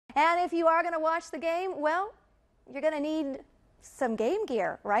And if you are going to watch the game, well, you're going to need some game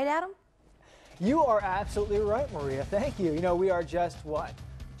gear, right, Adam? You are absolutely right, Maria. Thank you. You know, we are just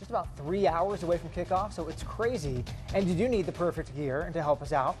about 3 hours away from kickoff, so it's crazy. And you do need the perfect gear. And to help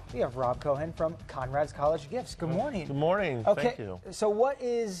us out, we have Rob Cohen from Conrad's College Gifts. Good morning. Good morning. Okay, thank you. So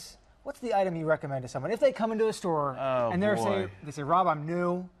what's the item you recommend to someone if they come into a store and they say, Rob, I'm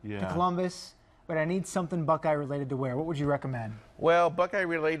new to Columbus, but I need something Buckeye related to wear? What would you recommend? Well, Buckeye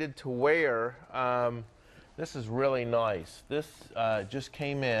related to wear, this is really nice. This just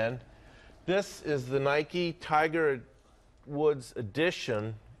came in. This is the Nike Tiger Woods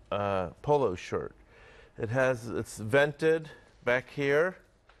Edition polo shirt. It's vented back here.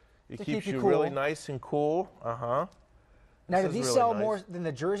 It keeps you cool. Really nice and cool. Now, do these really sell more than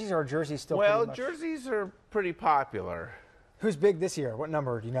the jerseys, or are jerseys still Well, pretty much... jerseys are pretty popular. Who's big this year? What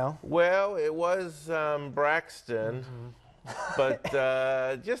number, do you know? Well, it was Braxton, but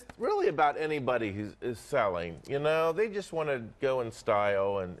just really about anybody who is selling. You know, they just want to go in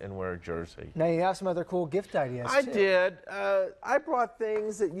style and wear a jersey. Now, you have some other cool gift ideas, I too. did. I brought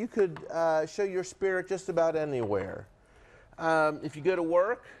things that you could show your spirit just about anywhere. If you go to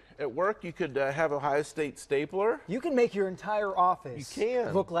work, at work, you could have Ohio State stapler. You can make your entire office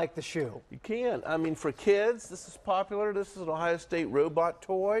look like the shoe. You can. I mean, for kids, this is popular. This is an Ohio State robot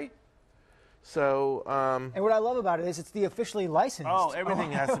toy. So. And what I love about it is it's the officially licensed. Oh,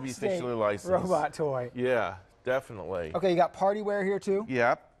 everything has to be officially licensed. Robot toy. Yeah, definitely. Okay, you got party wear here too?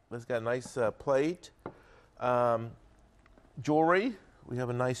 Yep. It's got a nice plate. Jewelry. We have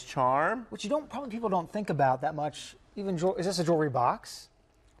a nice charm. Which probably people don't think about that much. Even is this a jewelry box?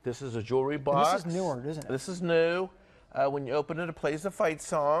 This is a jewelry box. And this is newer, isn't it? This is new. When you open it, it plays a fight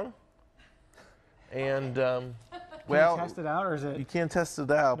song. And, Can you test it out, or is it? You can't test it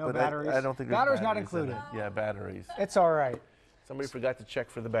out, no but batteries? I don't think there's batteries batteries not included. Yeah, batteries. It's all right. Somebody forgot to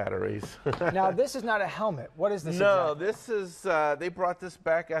check for the batteries. Now, this is not a helmet. What is this No, exactly? this is, they brought this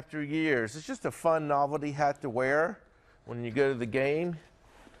back after years. It's just a fun novelty hat to wear when you go to the game.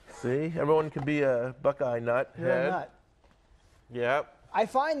 See, everyone can be a Buckeye nut You're a nut. Yep. I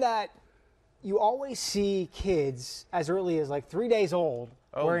find that you always see kids as early as like 3 days old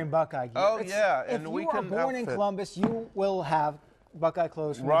wearing Buckeye gear. Oh, yeah. If you are born in Columbus, you will have Buckeye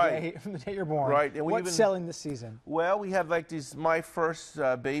clothes from, from the day you're born. Right. And what's selling this season? Well, we have like these My First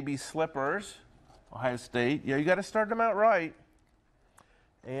Baby slippers, Ohio State. Yeah, you got to start them out right.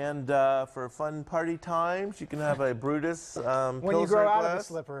 And for fun party times, you can have a Brutus when you grow out of the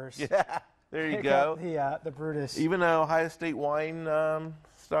slippers. Yeah, there you go. The Brutus. Even an Ohio State wine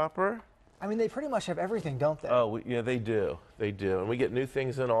stopper. I mean, they pretty much have everything, don't they? Oh, yeah, they do. They do. And we get new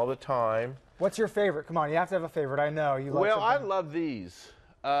things in all the time. What's your favorite? Come on, you have to have a favorite. I know. You like I love these.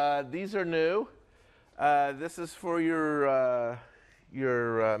 These are new. This is for your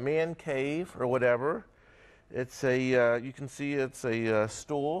man cave or whatever. It's you can see it's a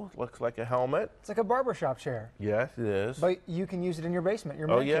stool. Looks like a helmet. It's like a barbershop chair. Yes, it is. But you can use it in your basement, your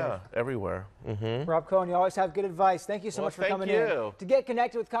man cave. Yeah, everywhere. Rob Cohen, you always have good advice. Thank you so much for coming in. To get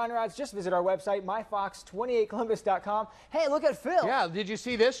connected with Conrad's, just visit our website, myfox28columbus.com. Hey, look at Phil. Yeah, did you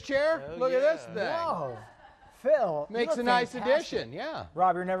see this chair? Look at this thing. Whoa. Phil. Makes a nice addition, yeah.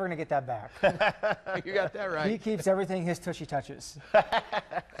 Rob, you're never going to get that back. You got that right. He keeps everything his tushy touches.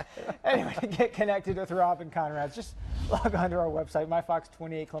 Anyway, to get connected with Rob and Conrad, just log on to our website,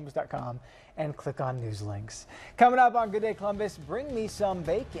 myfox28columbus.com, and click on news links. Coming up on Good Day Columbus, bring me some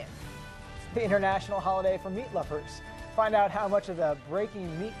bacon. It's the international holiday for meat lovers. Find out how much of the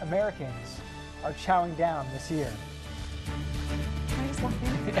breaking meat Americans are chowing down this year. Can I just walk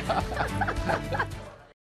in?